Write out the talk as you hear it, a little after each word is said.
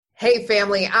Hey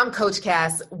family, I'm Coach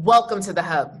Cass. Welcome to the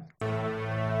Hub.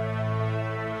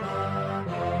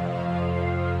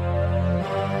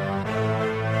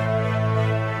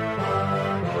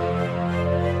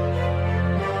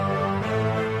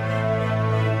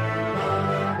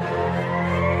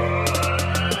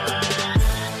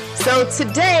 So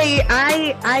today,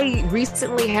 I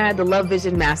recently had the Love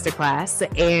Vision Masterclass,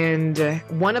 and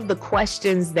one of the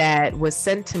questions that was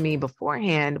sent to me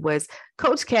beforehand was,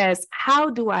 Coach Cass, how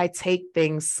do I take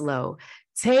things slow?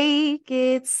 Take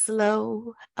it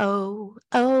slow. Oh,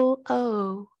 oh,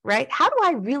 oh, right? How do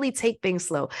I really take things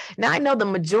slow? Now, I know the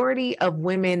majority of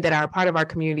women that are a part of our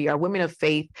community are women of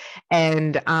faith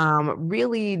and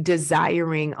really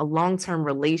desiring a long-term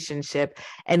relationship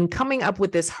and coming up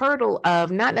with this hurdle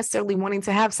of not necessarily wanting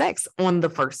to have sex on the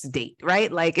first date,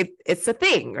 right? Like it's a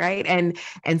thing, right?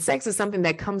 And sex is something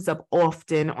that comes up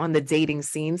often on the dating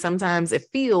scene. Sometimes it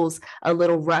feels a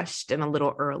little rushed and a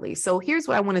little early. So here's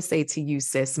what I want to say to you,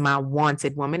 sis, my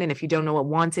wanted woman. And if you don't know what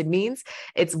wanted means,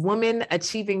 it's woman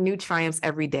achieving new triumphs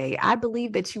every day. I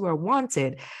believe that you are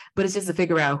wanted, but it's just to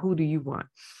figure out, who do you want?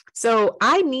 So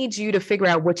I need you to figure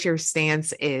out what your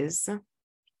stance is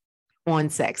on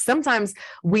sex. Sometimes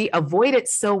we avoid it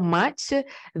so much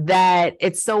that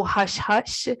it's so hush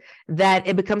hush that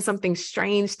it becomes something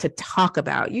strange to talk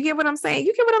about. You get what I'm saying?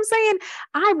 You get what I'm saying?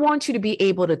 I want you to be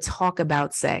able to talk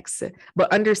about sex,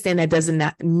 but understand that does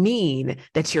not mean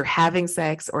that you're having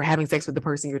sex or having sex with the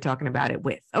person you're talking about it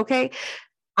with. Okay.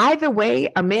 Either way,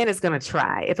 a man is going to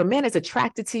try. If a man is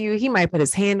attracted to you, he might put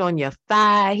his hand on your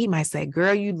thigh. He might say,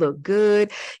 girl, you look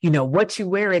good. You know, what you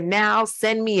wearing now?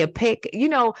 Send me a pic. You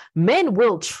know, men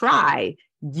will try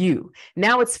you.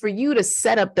 Now it's for you to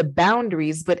set up the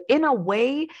boundaries, but in a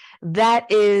way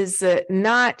that is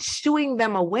not shooing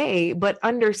them away, but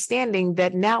understanding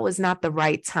that now is not the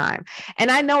right time.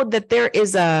 And I know that there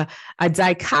is a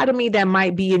dichotomy that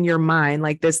might be in your mind,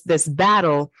 like this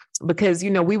battle, because, you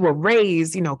know, we were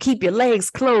raised, you know, keep your legs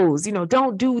closed, you know,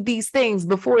 don't do these things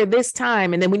before this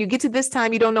time. And then when you get to this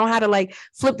time, you don't know how to like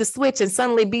flip the switch and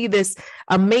suddenly be this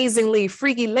amazingly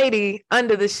freaky lady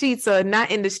under the sheets or not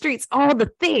in the streets, all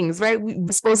the things, right?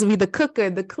 We're supposed to be the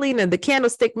cooker, the cleaner, the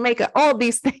candlestick maker, all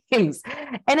these things.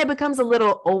 And it becomes a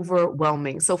little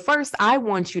overwhelming. So first, I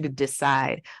want you to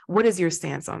decide, what is your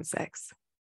stance on sex?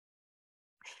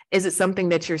 Is it something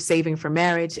that you're saving for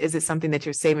marriage? Is it something that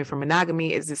you're saving for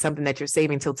monogamy? Is it something that you're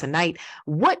saving till tonight?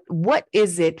 What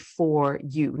is it for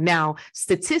you? Now,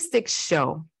 statistics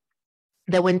show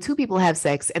that when two people have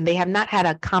sex and they have not had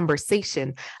a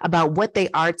conversation about what they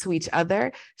are to each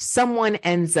other, someone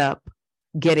ends up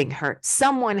getting hurt.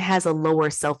 Someone has a lower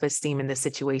self-esteem in this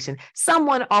situation.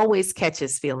 Someone always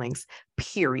catches feelings,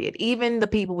 period. Even the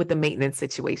people with the maintenance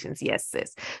situations. Yes,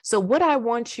 sis. So what I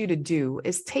want you to do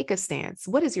is take a stance.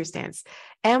 What is your stance?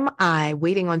 Am I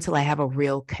waiting until I have a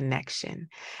real connection?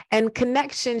 And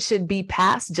connection should be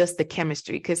past just the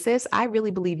chemistry. Because sis, I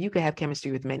really believe you could have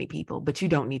chemistry with many people, but you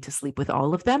don't need to sleep with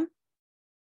all of them.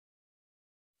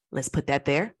 Let's put that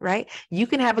there, right? You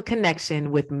can have a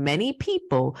connection with many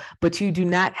people, but you do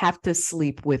not have to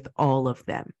sleep with all of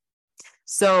them.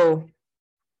 So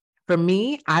for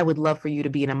me, I would love for you to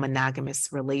be in a monogamous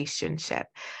relationship,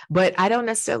 but I don't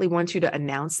necessarily want you to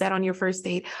announce that on your first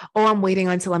date. Oh, I'm waiting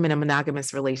until I'm in a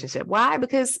monogamous relationship. Why?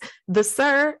 Because the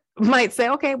sir might say,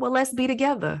 okay, well, let's be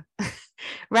together,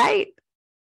 right?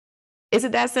 Is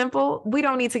it that simple? We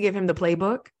don't need to give him the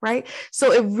playbook, right?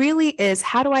 So it really is,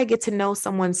 how do I get to know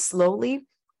someone slowly?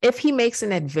 If he makes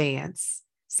an advance,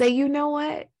 say, you know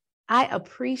what? I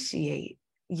appreciate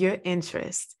your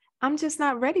interest. I'm just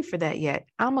not ready for that yet.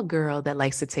 I'm a girl that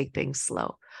likes to take things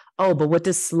slow. Oh, but what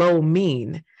does slow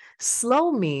mean?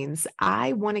 Slow means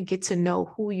I want to get to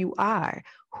know who you are,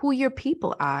 who your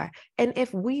people are, and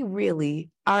if we really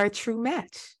are a true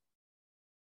match,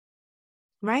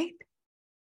 right?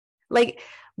 Like,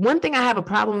 one thing I have a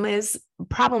problem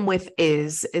with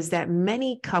is that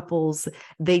many couples,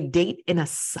 they date in a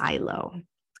silo.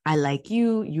 I like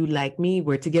you, you like me,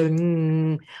 we're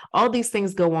together. All these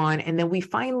things go on. And then we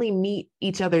finally meet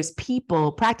each other's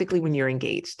people practically when you're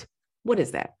engaged. What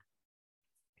is that?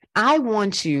 I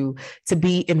want you to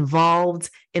be involved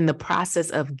in the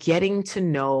process of getting to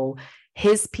know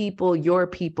his people, your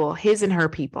people, his and her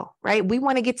people, right? We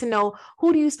want to get to know,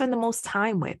 who do you spend the most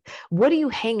time with? What do you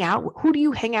hang out with? Who do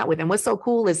you hang out with? And what's so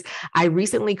cool is I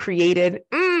recently created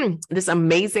this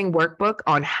amazing workbook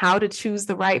on how to choose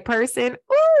the right person.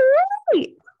 Ooh,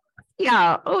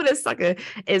 yeah. Oh, this sucker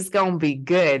is going to be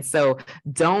good. So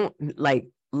don't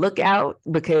look out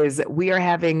because we are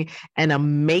having an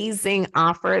amazing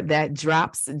offer that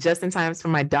drops just in time for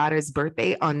my daughter's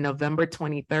birthday on November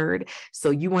 23rd.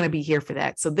 So you want to be here for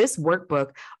that. So this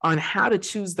workbook on how to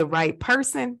choose the right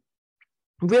person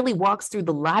really walks through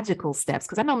the logical steps,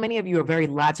 because I know many of you are very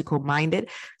logical minded.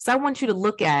 So I want you to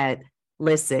look at,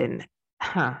 listen,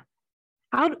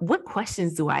 what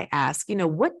questions do I ask?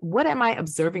 What am I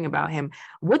observing about him?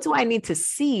 What do I need to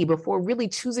see before really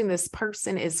choosing this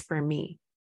person is for me?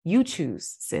 You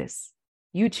choose, sis.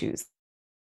 You choose.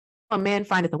 A man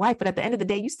findeth a wife, but at the end of the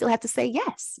day, you still have to say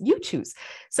yes. You choose.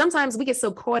 Sometimes we get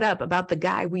so caught up about the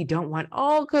guy we don't want.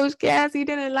 Oh, Coach Cassie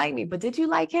didn't like me, but did you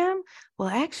like him? Well,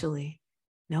 actually,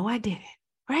 no, I didn't.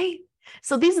 Right?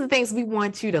 So these are the things we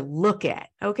want you to look at.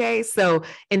 Okay. So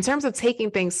in terms of taking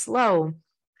things slow,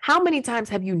 how many times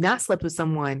have you not slept with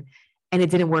someone and it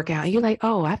didn't work out? And you're like,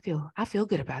 oh, I feel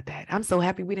good about that. I'm so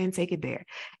happy we didn't take it there.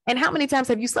 And how many times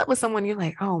have you slept with someone and you're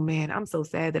like, oh man, I'm so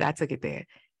sad that I took it there.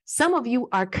 Some of you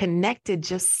are connected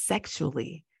just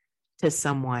sexually to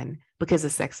someone because the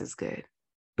sex is good,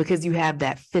 because you have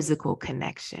that physical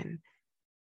connection,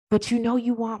 but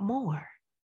you want more.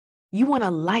 You want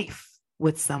a life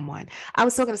with someone. I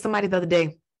was talking to somebody the other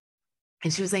day,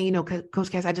 and she was saying,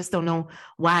 Coach Cass, I just don't know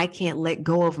why I can't let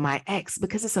go of my ex,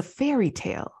 because it's a fairy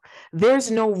tale. There's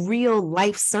no real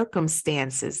life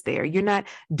circumstances there. You're not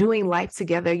doing life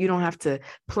together. You don't have to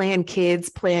plan kids,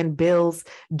 plan bills,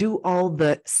 do all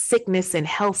the sickness and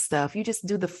health stuff. You just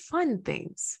do the fun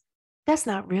things. That's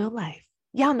not real life.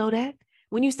 Y'all know that.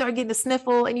 When you start getting a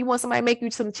sniffle and you want somebody to make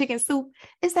you some chicken soup,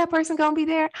 is that person going to be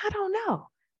there? I don't know.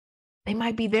 They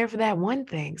might be there for that one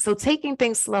thing. So taking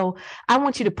things slow, I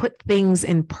want you to put things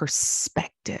in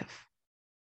perspective.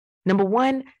 Number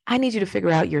one, I need you to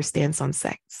figure out your stance on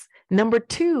sex. Number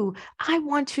two, I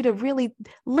want you to really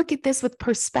look at this with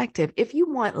perspective. If you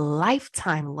want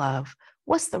lifetime love,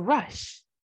 what's the rush?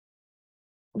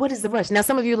 What is the rush? Now,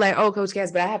 some of you are like, oh, Coach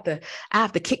Cass, but I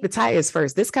have to kick the tires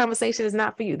first. This conversation is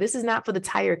not for you. This is not for the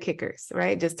tire kickers,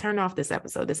 right? Just turn off this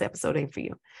episode. This episode ain't for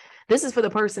you. This is for the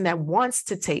person that wants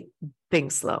to take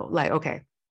things slow. Like, okay,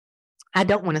 I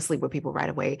don't want to sleep with people right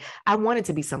away. I want it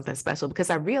to be something special, because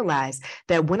I realize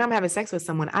that when I'm having sex with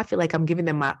someone, I feel like I'm giving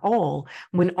them my all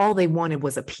when all they wanted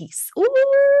was a piece. Ooh,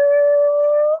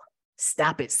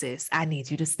 stop it, sis. I need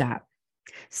you to stop.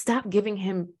 Stop giving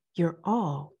him your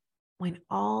all when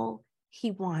all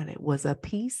he wanted was a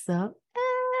piece of.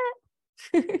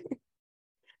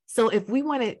 So if we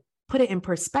want to put it in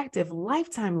perspective,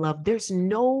 lifetime love, there's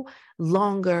no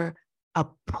longer a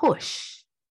push.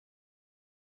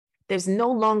 There's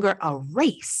no longer a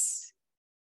race,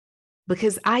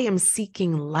 because I am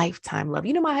seeking lifetime love.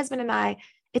 My husband and I,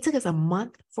 it took us a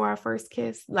month for our first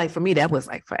kiss. Like for me, that was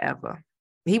like forever.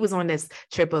 He was on this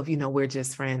trip of, we're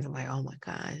just friends. I'm like, oh my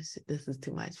gosh, this is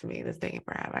too much for me. This taking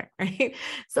forever, right?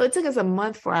 So it took us a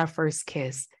month for our first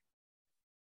kiss.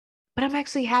 But I'm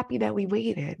actually happy that we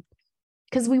waited,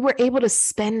 because we were able to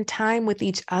spend time with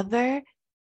each other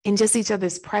in just each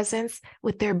other's presence,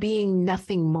 with there being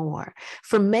nothing more.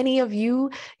 For many of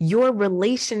you, your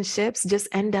relationships just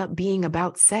end up being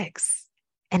about sex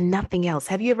and nothing else.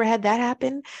 Have you ever had that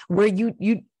happen where you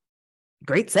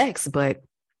great sex, but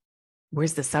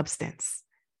where's the substance?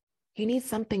 You need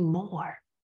something more.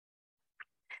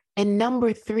 And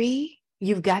number three,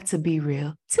 you've got to be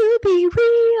real. To be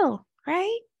real,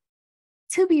 right?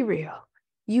 To be real.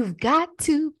 You've got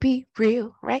to be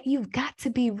real, right? You've got to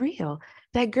be real.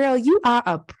 That girl, you are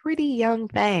a pretty young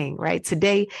thing, right?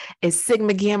 Today is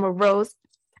Sigma Gamma Rho,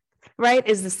 right?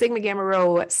 Is the Sigma Gamma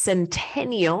Rho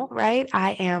centennial, right?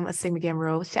 I am a Sigma Gamma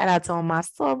Rho. Shout out to all my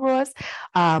sorors.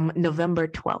 November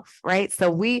 12th, right? So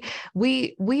we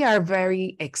are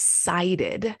very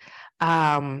excited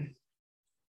that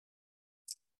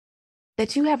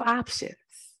you have options.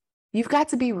 You've got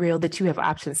to be real that you have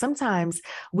options. Sometimes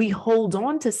we hold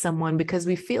on to someone because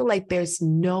we feel like there's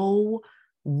no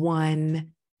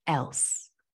one else.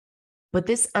 But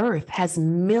this earth has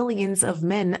millions of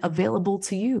men available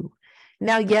to you.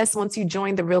 Now, yes, once you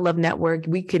join the Real Love Network,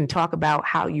 we can talk about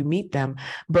how you meet them.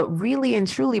 But really and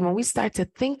truly, when we start to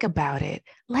think about it,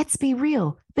 let's be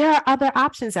real. There are other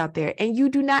options out there, and you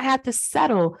do not have to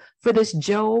settle for this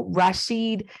Joe,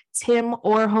 Rashid, Tim,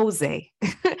 or Jose.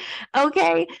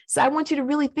 Okay? So I want you to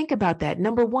really think about that.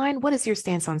 Number one, what is your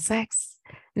stance on sex?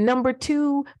 Number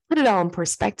two, put it all in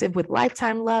perspective with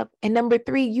lifetime love. And number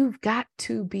three, you've got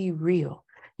to be real.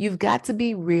 You've got to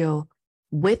be real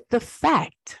with the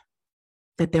fact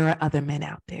that there are other men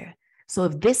out there. So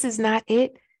if this is not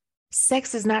it,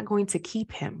 sex is not going to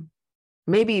keep him.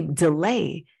 Maybe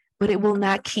delay, but it will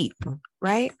not keep,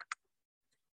 right?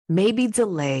 Maybe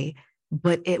delay,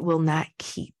 but it will not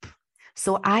keep.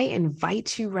 So I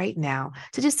invite you right now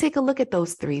to just take a look at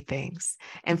those three things.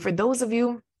 And for those of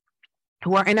you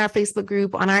who are in our Facebook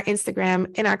group, on our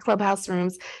Instagram, in our Clubhouse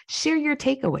rooms, share your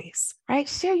takeaways, right?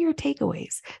 Share your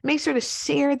takeaways. Make sure to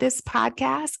share this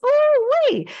podcast.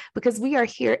 Because we are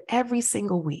here every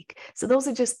single week. So those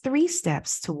are just 3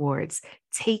 steps towards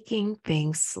taking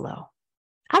things slow.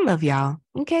 I love y'all.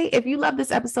 Okay. If you love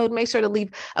this episode, make sure to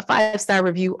leave a 5-star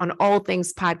review on all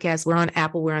things podcast. We're on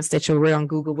Apple, we're on Stitcher, we're on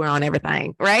Google, we're on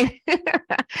everything, right?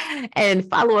 And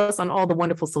follow us on all the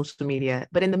wonderful social media.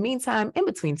 But in the meantime, in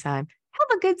between time,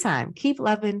 have a good time. Keep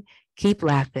loving, keep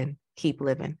laughing, keep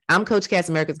living. I'm Coach Cass,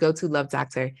 America's go-to love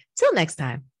doctor. Till next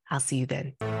time, I'll see you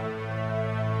then.